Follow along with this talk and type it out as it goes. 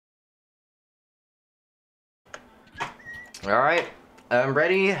Alright, I'm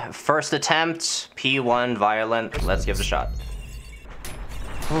ready. First attempt, P1 violent. Let's give it a shot.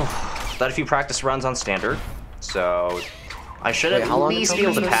 Done a few practice runs on standard, so I should at least be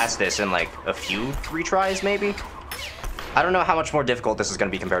able to pass this in like a few retries, maybe? I don't know how much more difficult this is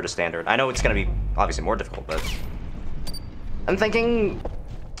going to be compared to standard. I know it's going to be obviously more difficult, but I'm thinking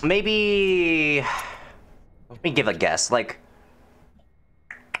maybe, let me give a guess, like,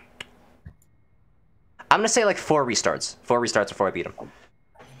 I'm gonna say like 4 restarts. 4 restarts before I beat him.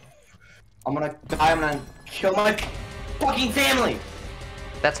 I'm gonna die, I'm gonna kill my fucking family!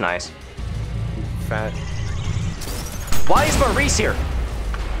 That's nice. Fat. Why is Maurice here?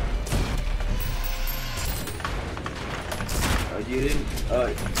 You didn't,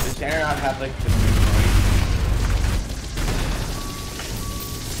 does Aaron not have like the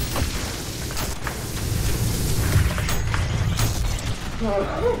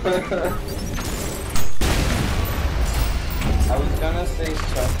I was gonna say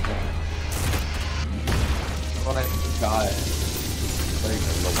something, but I forgot it.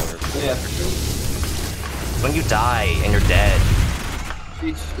 Yeah, When you die and you're dead.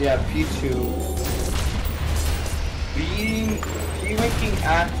 yeah, P2. P-ranking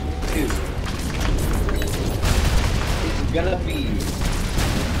Act 2 is gonna be...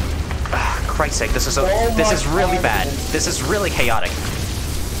 Christ's sake, this is really bad. This is really chaotic.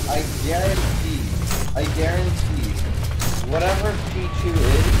 I guarantee, whatever P2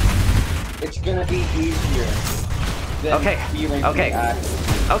 is, it's gonna be easier than P-ranking Act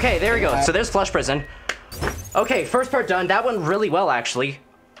 2. Okay, there we go. So there's Flush Prison. Okay, first part done. That went really well, actually.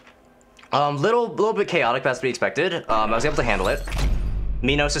 Little bit chaotic, that's to be expected. I was able to handle it.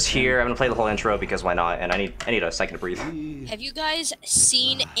 Minos is here. I'm gonna play the whole intro because why not? And I need a second to breathe. Have you guys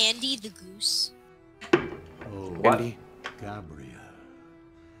seen Andy the Goose? What? Andy?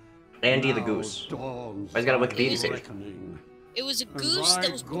 Andy the Goose. He's got a Wikipedia page. It was a goose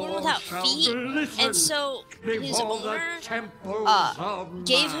that was born without feet, and so his owner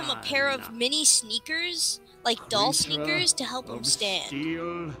gave him a pair of mini sneakers, like doll sneakers, to help him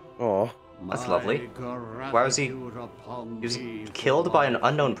stand. Oh, that's lovely. Why was he was killed by an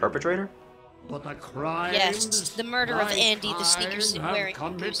unknown perpetrator? Yes, the murder of Andy, the sneakers wearing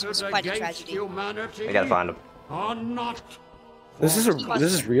goose, was quite a tragedy. I gotta find him. This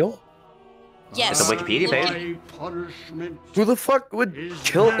is real? Yes. It's a Wikipedia page. Who the fuck would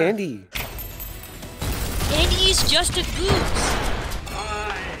kill Andy? Andy's just a goose.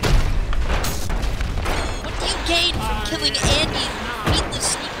 What do you gain from killing Andy, the meatless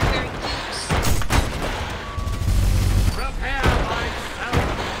sneaker-wearing goose? Prepare myself.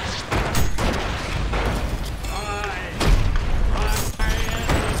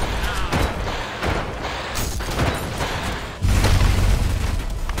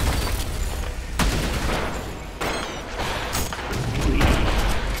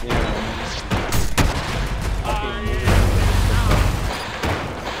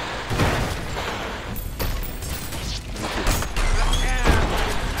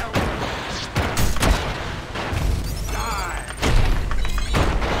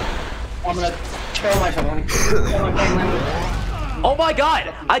 I'm gonna kill myself. I'm gonna kill my family. Oh my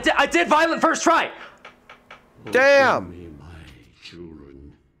god! I did violent first try! Damn!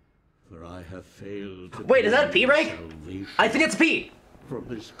 Wait, is that a P rank? I think it's a P! From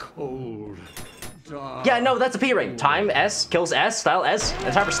this cold, dark... Yeah, no, that's a P rank. Time S, kills S, style S,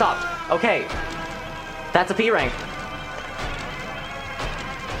 and timer stopped. Okay. That's a P rank.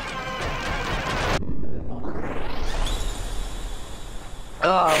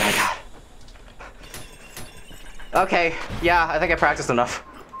 Oh my god. Okay, yeah, I think I practiced enough.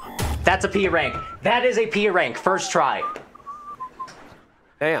 That's a P rank. That is a P rank, first try.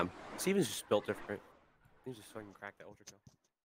 Damn. Steven's just built different. He's just fucking cracked that ultra kill.